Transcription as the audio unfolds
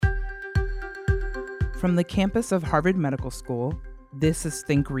From the campus of Harvard Medical School, this is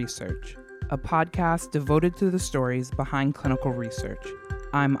Think Research, a podcast devoted to the stories behind clinical research.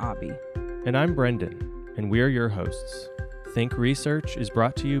 I'm Abby. And I'm Brendan, and we are your hosts. Think Research is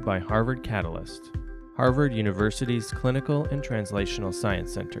brought to you by Harvard Catalyst, Harvard University's Clinical and Translational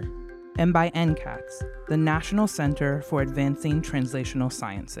Science Center. And by NCATS, the National Center for Advancing Translational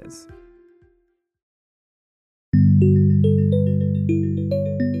Sciences.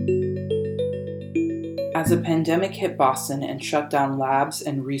 As the pandemic hit Boston and shut down labs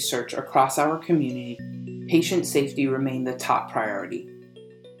and research across our community, patient safety remained the top priority.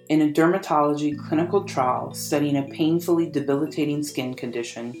 In a dermatology clinical trial studying a painfully debilitating skin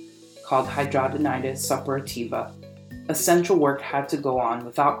condition called hidradenitis suppurativa, essential work had to go on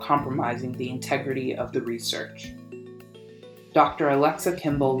without compromising the integrity of the research. Dr. Alexa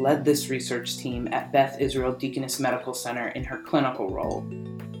Kimball led this research team at Beth Israel Deaconess Medical Center in her clinical role,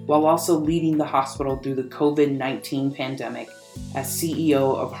 while also leading the hospital through the COVID-19 pandemic as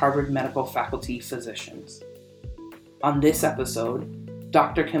CEO of Harvard Medical Faculty Physicians. On this episode,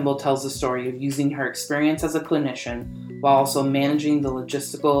 Dr. Kimball tells the story of using her experience as a clinician while also managing the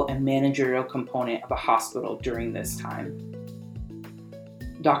logistical and managerial component of a hospital during this time.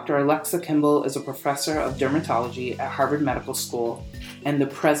 Dr. Alexa Kimball is a professor of dermatology at Harvard Medical School and the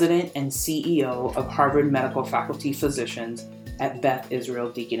president and CEO of Harvard Medical Faculty Physicians at Beth Israel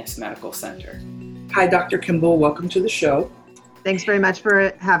Deaconess Medical Center. Hi, Dr. Kimball. Welcome to the show. Thanks very much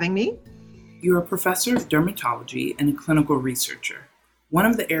for having me. You're a professor of dermatology and a clinical researcher. One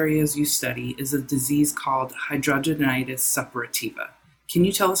of the areas you study is a disease called hidradenitis suppurativa. Can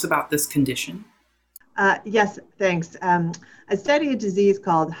you tell us about this condition? Yes, thanks. I study a disease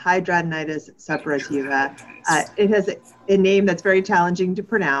called hidradenitis suppurativa. It has a name that's very challenging to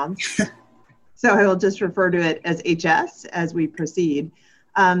pronounce. So I will just refer to it as HS as we proceed.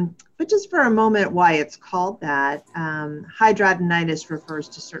 But just for a moment, why it's called that, hidradenitis refers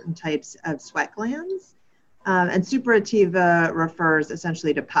to certain types of sweat glands, and suppurativa refers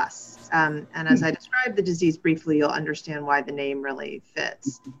essentially to pus. And as I describe the disease briefly, you'll understand why the name really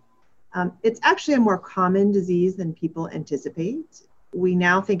fits. It's actually a more common disease than people anticipate. We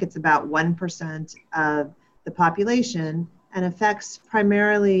now think it's about 1% of the population and affects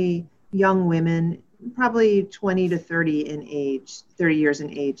primarily young women, probably 20 to 30 in age, 30 years in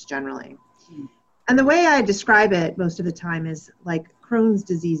age generally. And the way I describe it most of the time is like Crohn's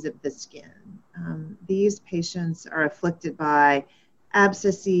disease of the skin. These patients are afflicted by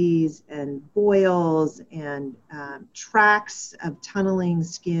abscesses and boils and tracts of tunneling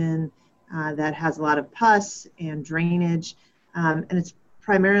skin that has a lot of pus and drainage. And it's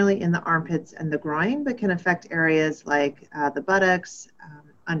primarily in the armpits and the groin, but can affect areas like the buttocks,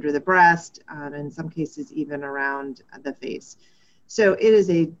 under the breast, in some cases even around the face. So it is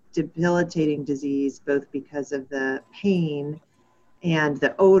a debilitating disease, both because of the pain and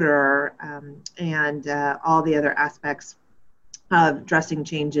the odor and all the other aspects of dressing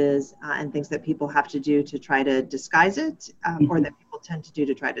changes and things that people have to do to try to disguise it, or that people tend to do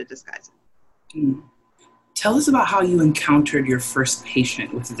to try to disguise it. Tell us about how you encountered your first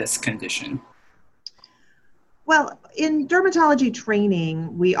patient with this condition. Well, in dermatology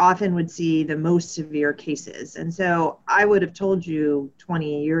training, we often would see the most severe cases. And so I would have told you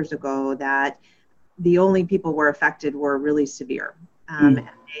 20 years ago that the only people were affected were really severe. And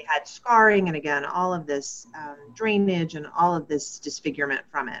they had scarring and, again, all of this drainage and all of this disfigurement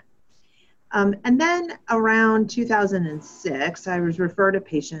from it. And then around 2006, I was referred a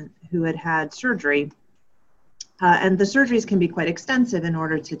patient who had had surgery. And the surgeries can be quite extensive in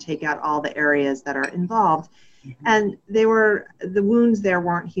order to take out all the areas that are involved. And the wounds there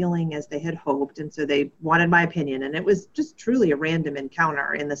weren't healing as they had hoped, and so they wanted my opinion. And it was just truly a random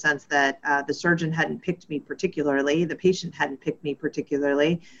encounter in the sense that the surgeon hadn't picked me particularly, the patient hadn't picked me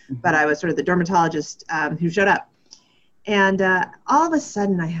particularly, but I was sort of the dermatologist who showed up. And all of a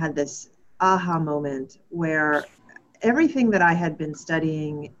sudden I had this aha moment where everything that I had been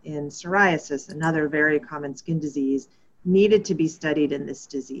studying in psoriasis, another very common skin disease, needed to be studied in this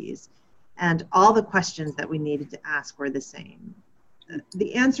disease. And all the questions that we needed to ask were the same.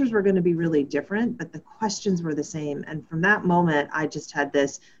 The answers were going to be really different, but the questions were the same. And from that moment, I just had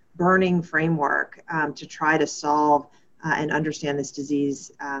this burning framework to try to solve and understand this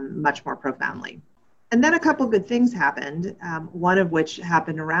disease much more profoundly. And then a couple good things happened, one of which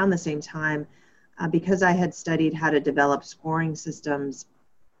happened around the same time because I had studied how to develop scoring systems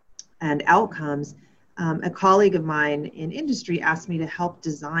and outcomes. A colleague of mine in industry asked me to help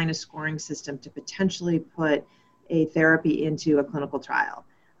design a scoring system to potentially put a therapy into a clinical trial.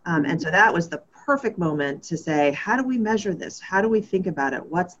 And so that was the perfect moment to say, how do we measure this? How do we think about it?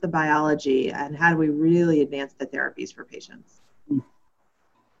 What's the biology? And how do we really advance the therapies for patients?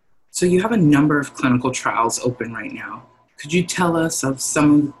 So you have a number of clinical trials open right now. Could you tell us of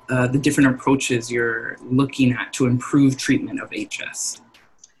some of the different approaches you're looking at to improve treatment of HS?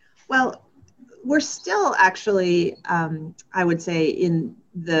 Well, we're still actually, I would say, in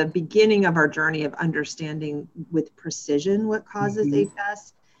the beginning of our journey of understanding with precision what causes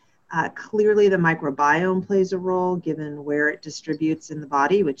HS. Clearly, the microbiome plays a role given where it distributes in the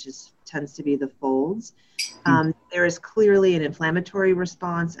body, which tends to be the folds. There is clearly an inflammatory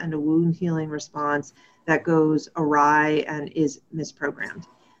response and a wound healing response that goes awry and is misprogrammed.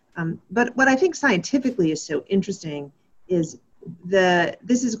 But what I think scientifically is so interesting is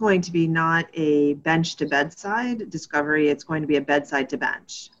this is going to be not a bench to bedside discovery, it's going to be a bedside to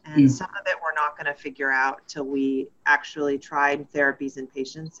bench. And some of it we're not going to figure out till we actually try therapies in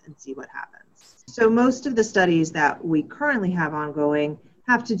patients and see what happens. So most of the studies that we currently have ongoing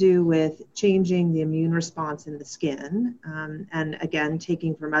have to do with changing the immune response in the skin, and again,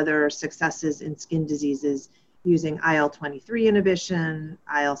 taking from other successes in skin diseases using IL-23 inhibition,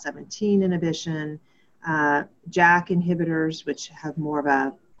 IL-17 inhibition, JAK inhibitors, which have more of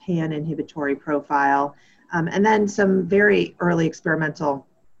a pan-inhibitory profile, and then some very early experimental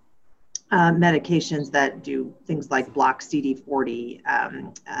medications that do things like block CD40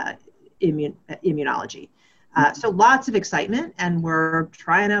 immunology. So lots of excitement, and we're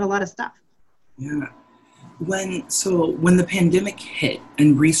trying out a lot of stuff. Yeah. When the pandemic hit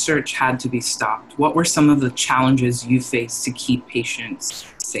and research had to be stopped, what were some of the challenges you faced to keep patients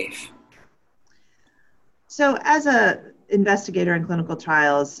safe? So as a investigator in clinical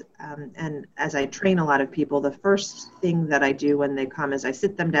trials, and as I train a lot of people, the first thing that I do when they come is I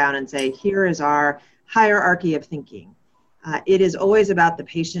sit them down and say, here is our hierarchy of thinking. It is always about the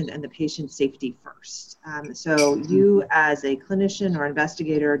patient and the patient's safety first. So you as a clinician or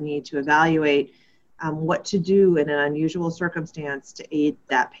investigator need to evaluate what to do in an unusual circumstance to aid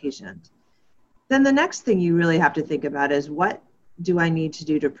that patient. Then the next thing you really have to think about is, what do I need to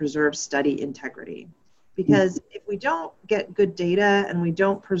do to preserve study integrity? Because if we don't get good data and we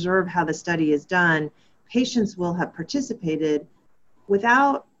don't preserve how the study is done, patients will have participated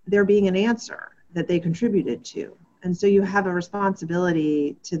without there being an answer that they contributed to. And so you have a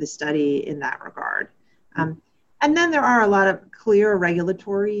responsibility to the study in that regard. And then there are a lot of clear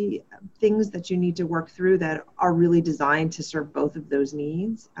regulatory things that you need to work through that are really designed to serve both of those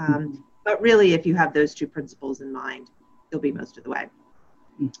needs. But really, if you have those two principles in mind, you'll be most of the way.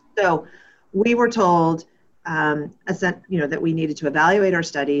 So we were told that we needed to evaluate our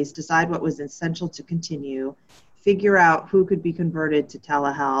studies, decide what was essential to continue, figure out who could be converted to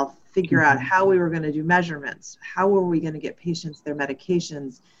telehealth, figure out how we were going to do measurements, how were we going to get patients their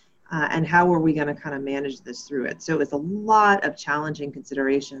medications, and how were we going to kind of manage this through it. So it was a lot of challenging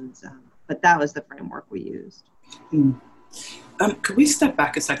considerations, but that was the framework we used. Could we step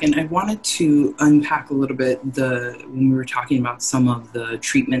back a second? I wanted to unpack a little bit when we were talking about some of the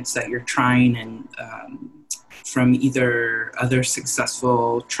treatments that you're trying and from either other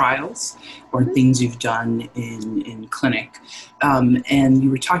successful trials or things you've done in clinic. And you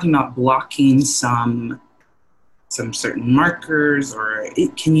were talking about blocking some certain markers,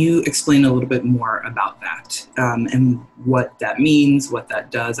 can you explain a little bit more about that and what that means, what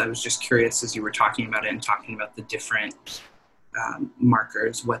that does? I was just curious as you were talking about it and talking about the different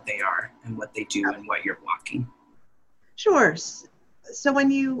markers, what they are and what they do and what you're blocking. Sure. So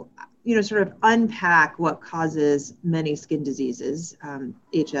when you sort of unpack what causes many skin diseases,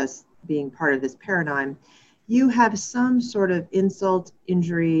 HS being part of this paradigm, you have some sort of insult,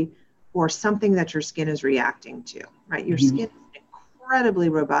 injury, or something that your skin is reacting to, right? Your skin is an incredibly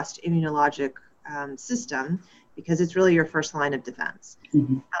robust immunologic system because it's really your first line of defense.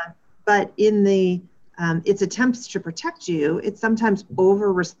 But in its attempts to protect you, it sometimes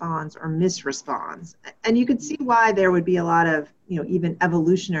over-responds or misresponds. And you could see why there would be a lot of, even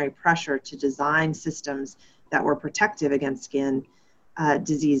evolutionary pressure to design systems that were protective against skin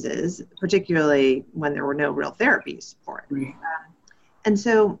diseases, particularly when there were no real therapies for it. And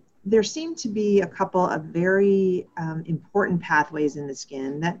so there seem to be a couple of very important pathways in the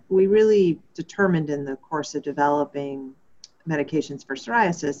skin that we really determined in the course of developing medications for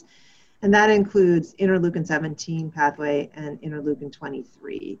psoriasis. And that includes interleukin-17 pathway and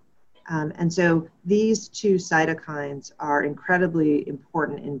interleukin-23. And so these two cytokines are incredibly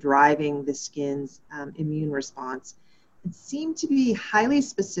important in driving the skin's immune response. It seem to be highly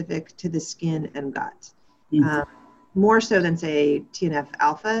specific to the skin and gut, more so than, say,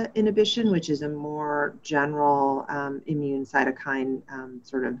 TNF-alpha inhibition, which is a more general immune cytokine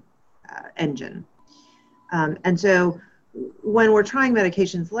sort of engine. And so when we're trying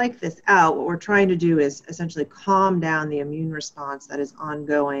medications like this out, what we're trying to do is essentially calm down the immune response that is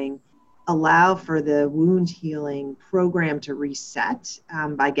ongoing, allow for the wound healing program to reset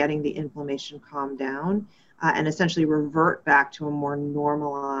by getting the inflammation calmed down, and essentially revert back to a more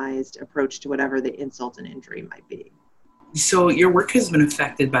normalized approach to whatever the insult and injury might be. So your work has been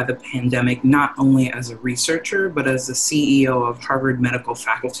affected by the pandemic, not only as a researcher, but as the CEO of Harvard Medical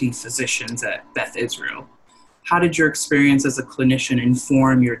Faculty Physicians at Beth Israel. How did your experience as a clinician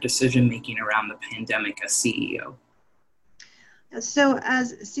inform your decision-making around the pandemic as CEO? So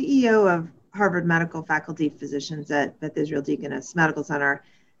as CEO of Harvard Medical Faculty Physicians at Beth Israel Deaconess Medical Center,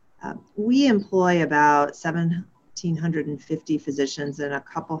 we employ about 1,750 physicians and a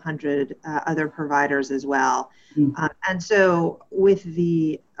couple hundred other providers as well. And so with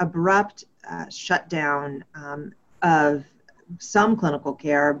the abrupt shutdown of some clinical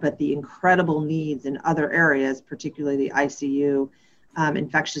care, but the incredible needs in other areas, particularly the ICU,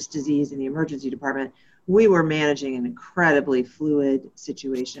 infectious disease, and the emergency department, we were managing an incredibly fluid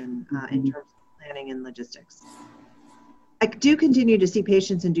situation in terms of planning and logistics. I do continue to see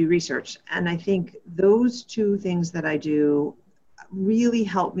patients and do research, and I think those two things that I do really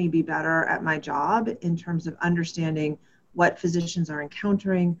help me be better at my job in terms of understanding what physicians are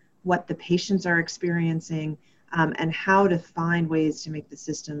encountering, what the patients are experiencing, and how to find ways to make the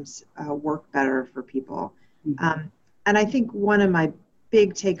systems work better for people. And I think one of my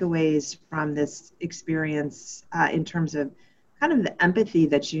big takeaways from this experience in terms of kind of the empathy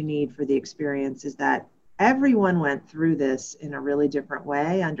that you need for the experience is that everyone went through this in a really different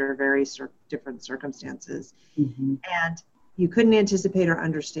way under very different circumstances. And you couldn't anticipate or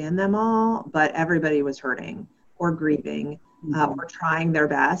understand them all, but everybody was hurting or grieving or trying their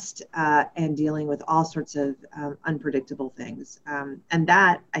best and dealing with all sorts of unpredictable things. And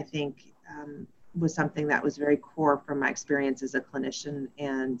that, I think, was something that was very core from my experience as a clinician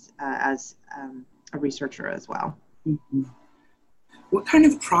and as a researcher as well. What kind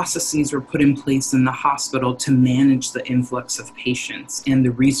of processes were put in place in the hospital to manage the influx of patients and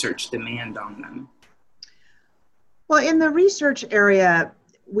the research demand on them? Well, in the research area,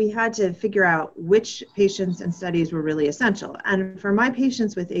 we had to figure out which patients and studies were really essential. And for my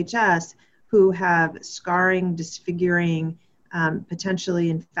patients with HS who have scarring, disfiguring, potentially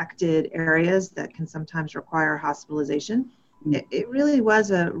infected areas that can sometimes require hospitalization, it really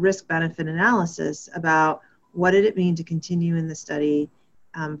was a risk-benefit analysis about what did it mean to continue in the study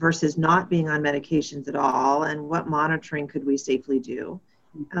versus not being on medications at all, and what monitoring could we safely do.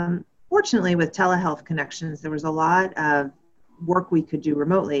 Fortunately, with telehealth connections, there was a lot of work we could do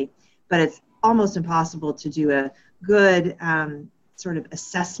remotely, but it's almost impossible to do a good sort of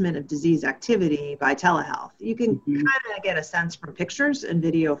assessment of disease activity by telehealth. You can kind of get a sense from pictures and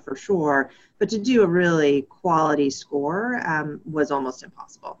video for sure, but to do a really quality score was almost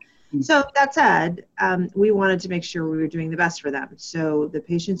impossible. So that said, we wanted to make sure we were doing the best for them. So the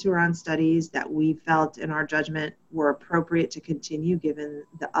patients who were on studies that we felt in our judgment were appropriate to continue given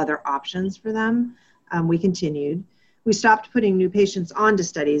the other options for them, we continued. We stopped putting new patients onto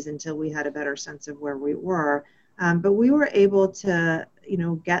studies until we had a better sense of where we were. But we were able to,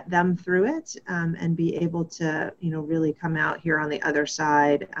 get them through it and be able to, really come out here on the other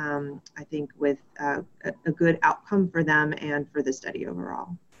side, I think, with a good outcome for them and for the study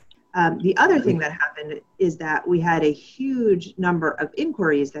overall. The other thing that happened is that we had a huge number of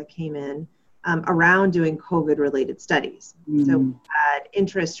inquiries that came in around doing COVID-related studies. So we had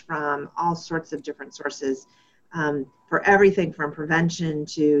interest from all sorts of different sources for everything from prevention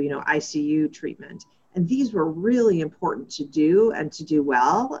to, ICU treatment. And these were really important to do and to do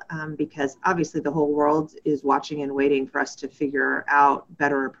well because obviously the whole world is watching and waiting for us to figure out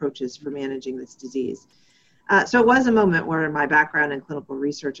better approaches for managing this disease. So it was a moment where my background in clinical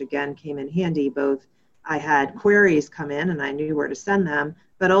research again came in handy. Both I had queries come in and I knew where to send them,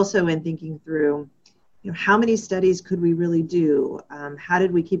 but also in thinking through, how many studies could we really do? How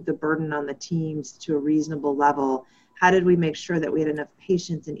did we keep the burden on the teams to a reasonable level? How did we make sure that we had enough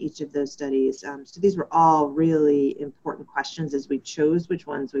patients in each of those studies? So these were all really important questions as we chose which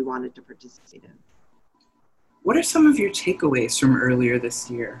ones we wanted to participate in. What are some of your takeaways from earlier this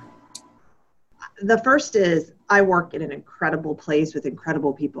year? The first is I work in an incredible place with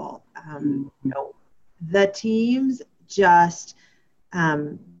incredible people. The teams just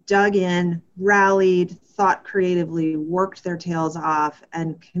dug in, rallied, thought creatively, worked their tails off,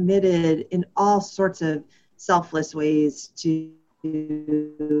 and committed in all sorts of selfless ways to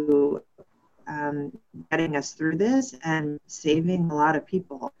getting us through this and saving a lot of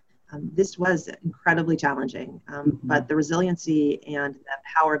people. This was incredibly challenging, but the resiliency and the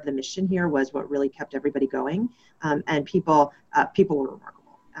power of the mission here was what really kept everybody going, and people were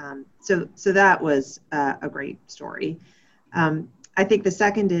remarkable. So that was a great story. I think the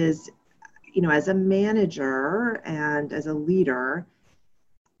second is, as a manager and as a leader,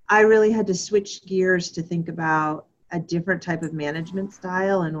 I really had to switch gears to think about a different type of management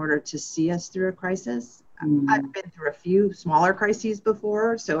style in order to see us through a crisis. I've been through a few smaller crises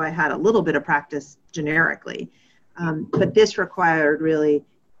before, so I had a little bit of practice generically. But this required really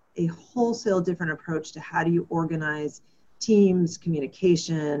a wholesale different approach to how do you organize teams,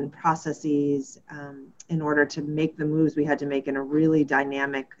 communication, processes, in order to make the moves we had to make in a really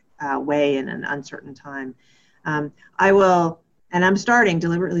dynamic way in an uncertain time. I'm starting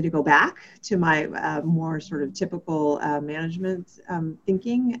deliberately to go back to my more sort of typical management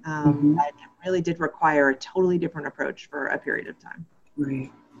thinking. But it really did require a totally different approach for a period of time.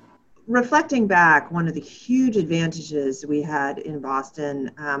 Right. Reflecting back, one of the huge advantages we had in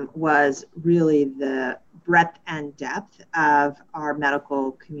Boston was really the breadth and depth of our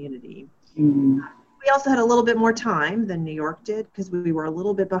medical community. We also had a little bit more time than New York did because we were a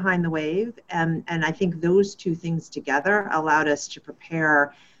little bit behind the wave. And I think those two things together allowed us to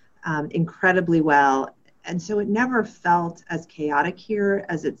prepare incredibly well. And so it never felt as chaotic here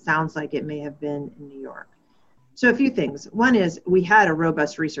as it sounds like it may have been in New York. So a few things. One is we had a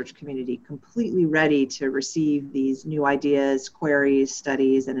robust research community completely ready to receive these new ideas, queries,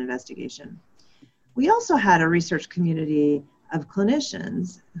 studies, and investigation. We also had a research community of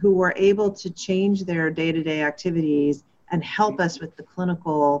clinicians who were able to change their day-to-day activities and help us with the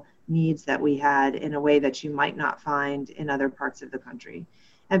clinical needs that we had in a way that you might not find in other parts of the country.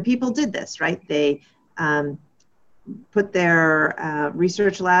 And people did this, right? They put their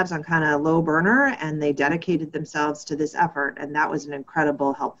research labs on kind of low burner, and they dedicated themselves to this effort, and that was an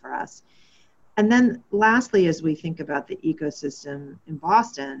incredible help for us. And then lastly, as we think about the ecosystem in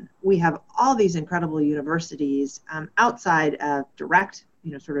Boston, we have all these incredible universities outside of direct,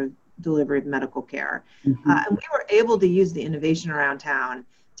 sort of delivery of medical care. And we were able to use the innovation around town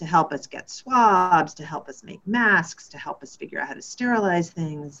to help us get swabs, to help us make masks, to help us figure out how to sterilize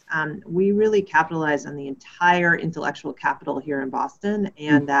things. We really capitalized on the entire intellectual capital here in Boston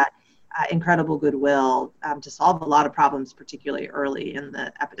and that incredible goodwill to solve a lot of problems, particularly early in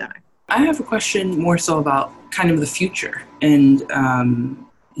the epidemic. I have a question more so about kind of the future and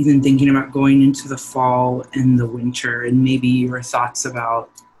even thinking about going into the fall and the winter and maybe your thoughts about,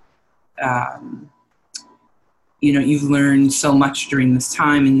 you've learned so much during this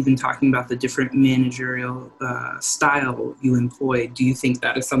time and you've been talking about the different managerial style you employed. Do you think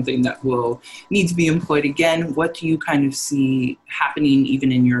that is something that will need to be employed again? What do you kind of see happening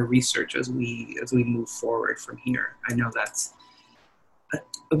even in your research as we move forward from here? I know that's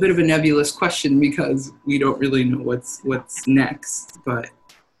a bit of a nebulous question because we don't really know what's next, but.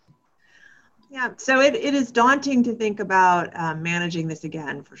 Yeah, so it is daunting to think about managing this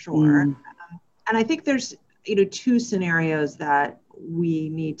again for sure. And I think there's, two scenarios that we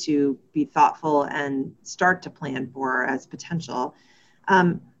need to be thoughtful and start to plan for as potential.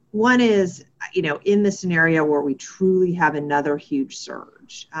 One is, in the scenario where we truly have another huge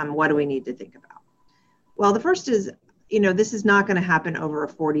surge, what do we need to think about? Well, the first is, this is not going to happen over a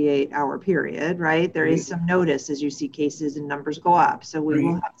 48-hour period, right? There is some notice as you see cases and numbers go up. So we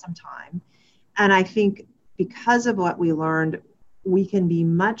will have some time. And I think because of what we learned, we can be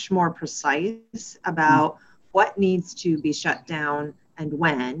much more precise about what needs to be shut down and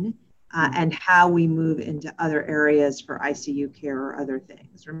when, and how we move into other areas for ICU care or other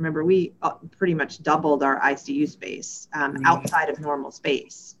things. Remember, we pretty much doubled our ICU space outside of normal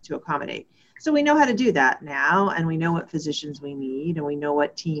space to accommodate. So we know how to do that now, and we know what physicians we need, and we know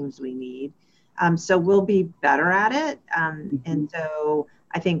what teams we need. So we'll be better at it. And so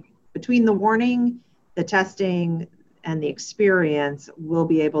I think between the warning, the testing, and the experience, we'll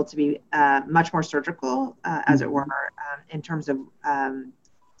be able to be much more surgical, as it were, in terms of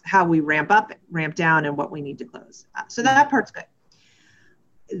how we ramp up, ramp down, and what we need to close. So that part's good.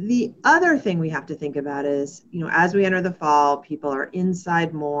 The other thing we have to think about is, as we enter the fall, people are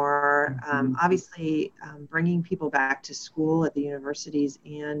inside more. Obviously, bringing people back to school at the universities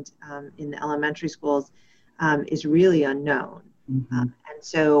and in the elementary schools is really unknown. And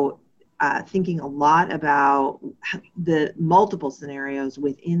so thinking a lot about the multiple scenarios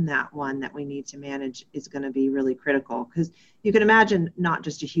within that one that we need to manage is going to be really critical, because you can imagine not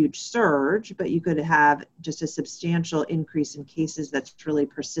just a huge surge, but you could have just a substantial increase in cases that's really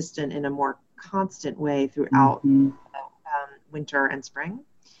persistent in a more constant way throughout winter and spring.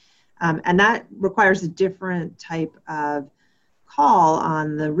 And that requires a different type of call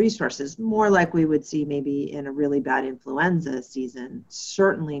on the resources, more like we would see maybe in a really bad influenza season.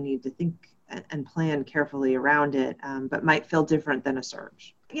 Certainly need to think and plan carefully around it, but might feel different than a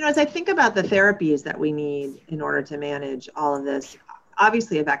surge. As I think about the therapies that we need in order to manage all of this,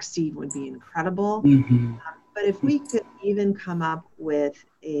 obviously a vaccine would be incredible. Mm-hmm. But if we could even come up with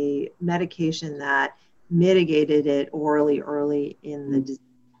a medication that mitigated it orally early in the disease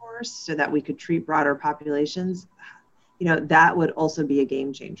course so that we could treat broader populations, that would also be a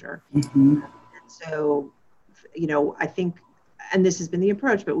game changer. Mm-hmm. So, I think, and this has been the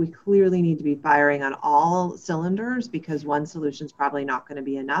approach, but we clearly need to be firing on all cylinders because one solution is probably not going to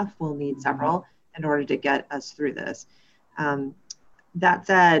be enough. We'll need several in order to get us through this. That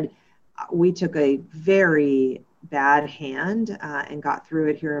said, we took a very bad hand and got through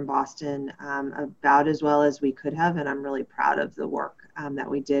it here in Boston about as well as we could have. And I'm really proud of the work that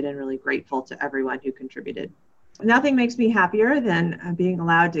we did and really grateful to everyone who contributed. Nothing makes me happier than being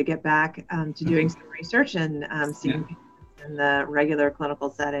allowed to get back to doing some research and seeing patients in the regular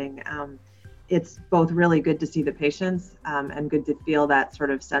clinical setting. It's both really good to see the patients and good to feel that sort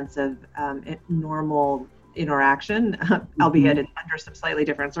of sense of normal interaction, albeit under some slightly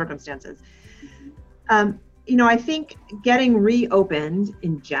different circumstances. I think getting reopened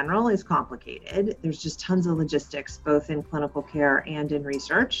in general is complicated. There's just tons of logistics, both in clinical care and in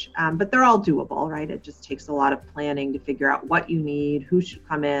research, but they're all doable, right? It just takes a lot of planning to figure out what you need, who should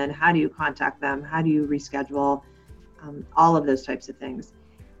come in, how do you contact them, how do you reschedule, all of those types of things.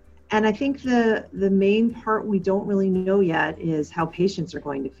 And I think the main part we don't really know yet is how patients are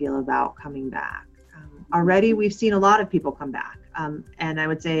going to feel about coming back. Already we've seen a lot of people come back, and I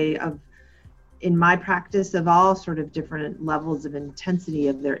would say in my practice of all sort of different levels of intensity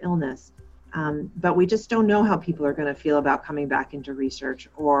of their illness. But we just don't know how people are going to feel about coming back into research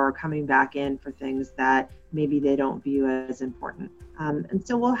or coming back in for things that maybe they don't view as important. And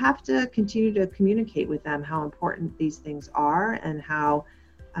so we'll have to continue to communicate with them how important these things are and how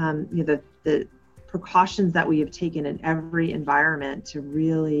the precautions that we have taken in every environment to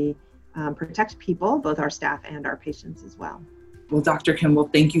really protect people, both our staff and our patients as well. Well, Dr. Kimball,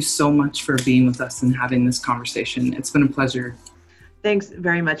 thank you so much for being with us and having this conversation. It's been a pleasure. Thanks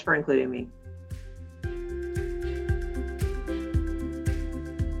very much for including me.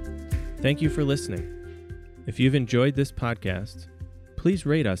 Thank you for listening. If you've enjoyed this podcast, please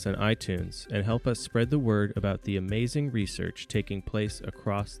rate us on iTunes and help us spread the word about the amazing research taking place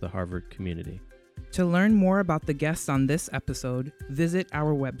across the Harvard community. To learn more about the guests on this episode, visit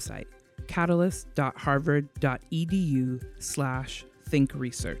our website,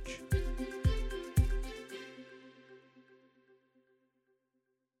 catalyst.harvard.edu/thinkresearch.